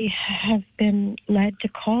I have been led to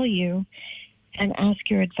call you and ask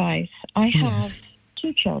your advice. I have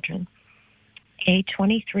two children, a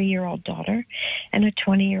 23-year-old daughter and a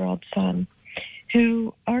 20-year-old son,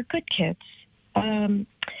 who are good kids.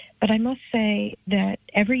 But I must say that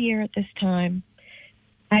every year at this time,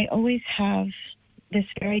 I always have this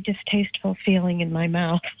very distasteful feeling in my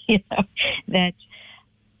mouth, that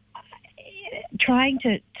trying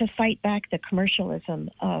to fight back the commercialism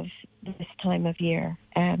of this time of year.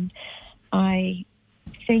 And I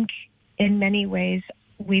think in many ways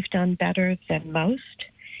we've done better than most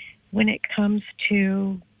when it comes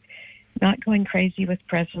to not going crazy with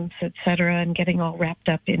presents, et cetera, and getting all wrapped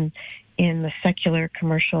up in the secular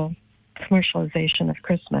commercialization of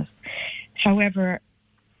Christmas. However,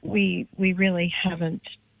 we really haven't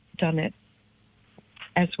done it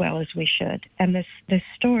as well as we should. And this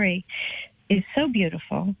story is so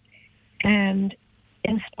beautiful and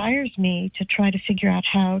inspires me to try to figure out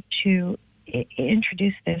how to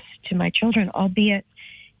introduce this to my children, albeit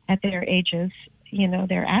at their ages.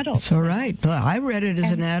 They're adults. It's all right. I read it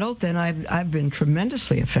as an adult, and I've been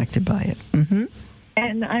tremendously affected by it. Mm-hmm.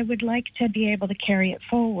 And I would like to be able to carry it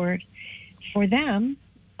forward for them,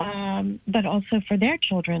 but also for their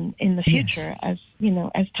children in the future, as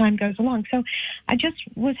time goes along. So I just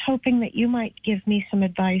was hoping that you might give me some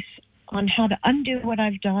advice on how to undo what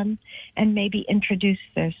I've done and maybe introduce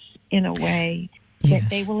this in a way that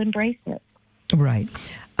they will embrace it. Right.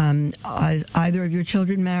 Are either of your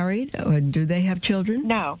children married, or do they have children?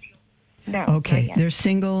 No. Okay. They're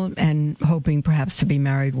single and hoping perhaps to be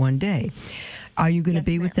married one day. Are you going to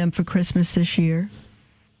be with them for Christmas this year?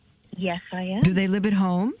 Yes, I am. Do they live at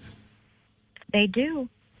home? They do.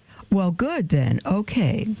 Well, good then.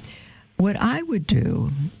 Okay. What I would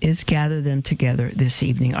do is gather them together this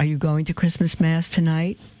evening. Are you going to Christmas Mass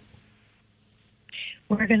tonight?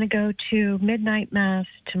 We're going to go to midnight Mass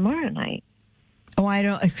tomorrow night. Oh,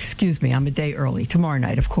 excuse me, I'm a day early. Tomorrow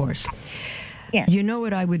night, of course. Yes. You know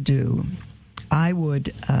what I would do? I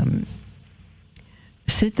would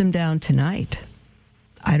sit them down tonight.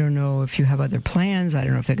 I don't know if you have other plans. I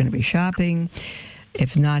don't know if they're going to be shopping.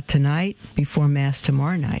 If not tonight, before Mass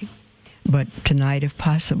tomorrow night. But tonight, if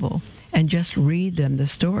possible. And just read them the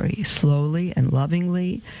story slowly and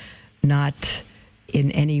lovingly, not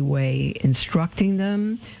in any way instructing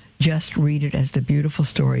them. Just read it as the beautiful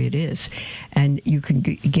story it is. And you can,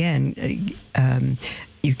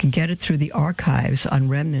 you can get it through the archives on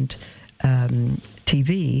Remnant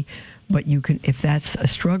TV, but you can, if that's a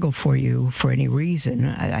struggle for you for any reason,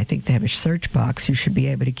 I think they have a search box, you should be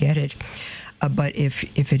able to get it. But if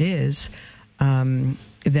it is, then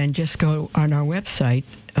just go on our website,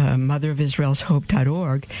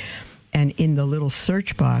 motherofisraelshope.org, and in the little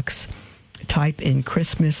search box, type in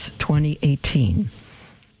Christmas 2018,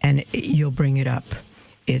 and you'll bring it up.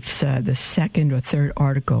 It's the second or third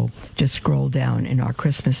article. Just scroll down in our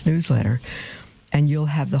Christmas newsletter, and you'll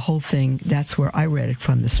have the whole thing. That's where I read it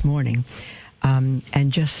from this morning.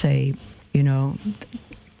 And just say,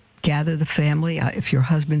 gather the family. If your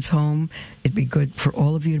husband's home, it'd be good for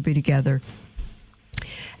all of you to be together.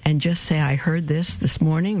 And just say, I heard this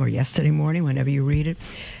morning or yesterday morning, whenever you read it,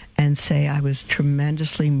 and say, I was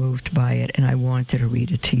tremendously moved by it, and I wanted to read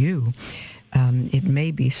it to you. It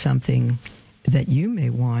may be something that you may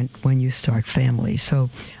want when you start family.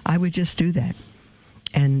 So I would just do that.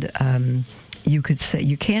 And you could say,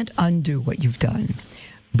 you can't undo what you've done,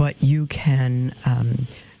 but you can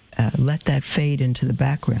let that fade into the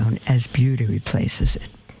background as beauty replaces it.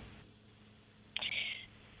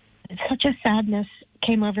 Such a sadness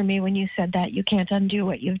came over me when you said that. You can't undo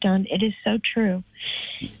what you've done. It is so true.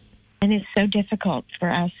 And it's so difficult for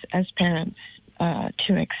us as parents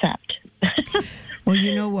to accept. Well,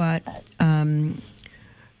 you know what?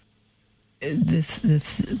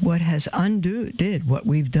 What has undid what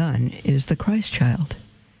we've done is the Christ child.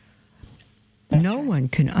 No one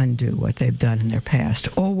can undo what they've done in their past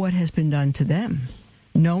or what has been done to them.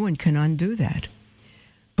 No one can undo that.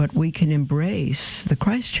 But we can embrace the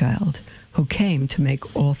Christ child who came to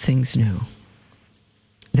make all things new.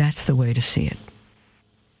 That's the way to see it.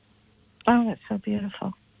 Oh, that's so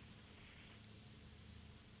beautiful.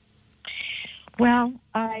 Well,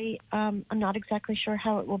 I'm not exactly sure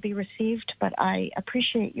how it will be received, but I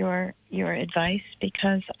appreciate your advice,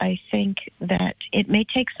 because I think that it may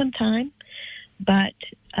take some time, but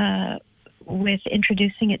with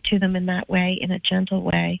introducing it to them in that way, in a gentle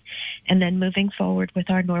way, and then moving forward with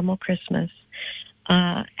our normal Christmas,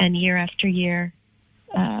 and year after year,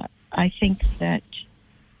 I think that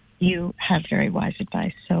you have very wise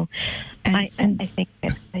advice. So I think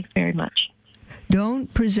it. Thanks very much.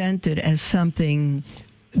 Don't present it as something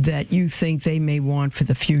that you think they may want for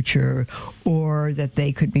the future or that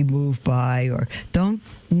they could be moved by, or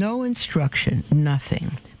no instruction,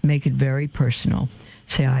 nothing. Make it very personal.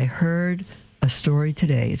 Say, I heard a story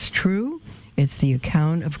today. It's true. It's the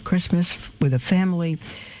account of Christmas with a family,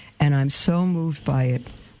 and I'm so moved by it.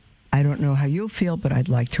 I don't know how you'll feel, but I'd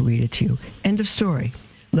like to read it to you. End of story.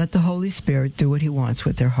 Let the Holy Spirit do what he wants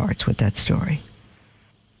with their hearts with that story.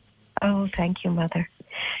 Oh, thank you, Mother.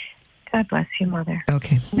 God bless you, Mother.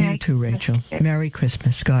 Okay. You too, Rachel. Merry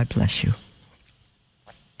Christmas. God bless you.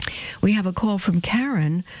 We have a call from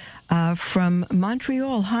Karen from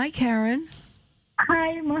Montreal. Hi, Karen.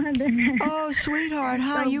 Hi, Mother. Oh, sweetheart.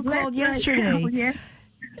 Hi. You called yesterday.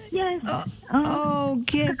 Yes.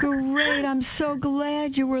 Great. I'm so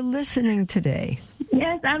glad you were listening today.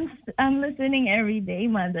 Yes, I'm listening every day,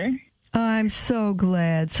 Mother. I'm so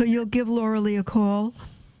glad. So you'll give Laura Lee a call?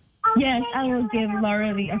 Yes, I will give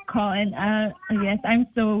Laura Lee a call, and yes, I'm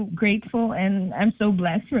so grateful and I'm so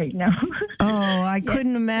blessed right now. Oh, I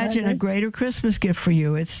couldn't imagine a greater Christmas gift for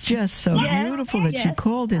you. It's just so beautiful that you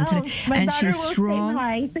called in today, and she's strong. Say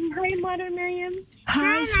hi. Say hi, Mother Miriam.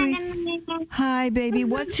 Hi, sweet. Hi, baby.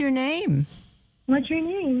 What's your name? What's your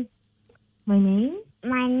name? My name?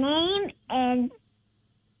 My name is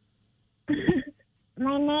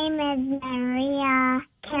Maria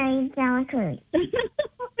Carey Delacruz.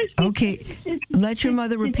 Okay, let your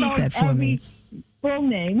mother repeat that for me. Full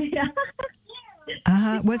name.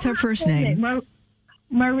 What's her first name?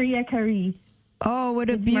 Maria Carey. Oh, what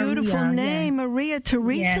a beautiful name, Maria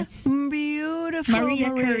Teresa. Yes. Beautiful,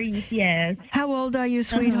 Maria Carey. Yes. How old are you,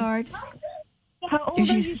 sweetheart? How old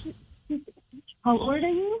are you? How old are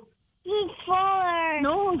you? She's 4.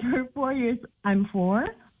 No, you're 4 years. I'm 4.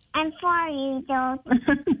 I'm 4 years old.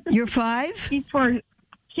 You're 5? She's 4.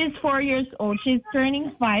 She's 4 years old. She's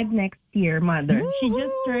turning 5 next year, Mother. She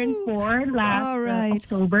just turned 4 last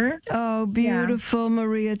October. Oh, beautiful,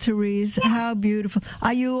 Maria Therese. How beautiful.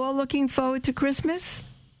 Are you all looking forward to Christmas?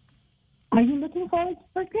 Are you looking forward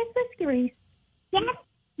for Christmas, Therese? Yes.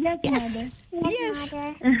 Yes, Mother. Yes.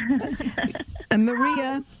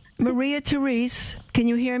 Mother. Maria Therese, can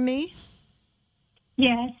you hear me?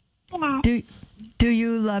 Yes. Do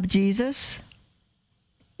you love Jesus?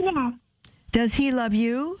 Yes. Does he love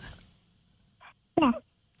you? Yes.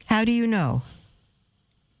 How do you know?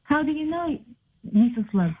 How do you know Jesus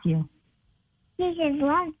loves you? Jesus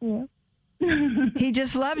loves you. He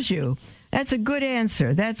just loves you. That's a good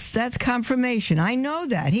answer. That's confirmation. I know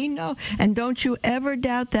that. He knows. And don't you ever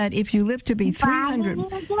doubt that if you live to be 300.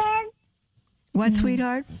 What,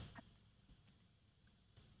 sweetheart?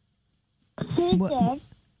 He did.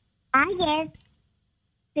 I guess.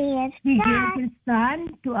 He gave his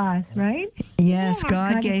son to us, right? Yes,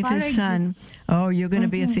 God gave his son. Oh, you're going to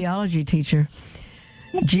be a theology teacher.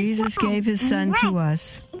 Jesus gave his son to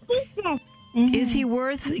us. Is he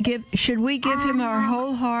worth should we give him our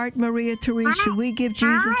whole heart, Maria Therese? Should we give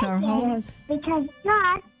Jesus our whole? Because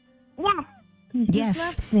God,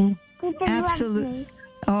 yes, absolutely.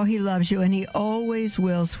 Oh, he loves you, and he always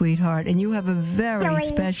will, sweetheart. And you have a very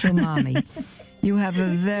special mommy. You have a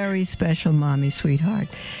very special mommy, sweetheart.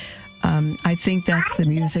 I think that's the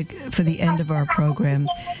music for the end of our program.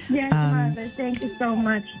 Yes, Mother. Thank you so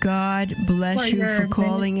much. God bless you for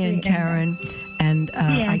calling in, Karen. And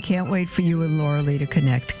I can't wait for you and Laura Lee to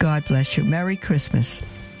connect. God bless you. Merry Christmas.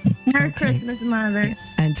 Merry Christmas, Mother.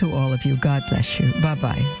 And to all of you, God bless you.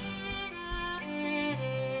 Bye-bye.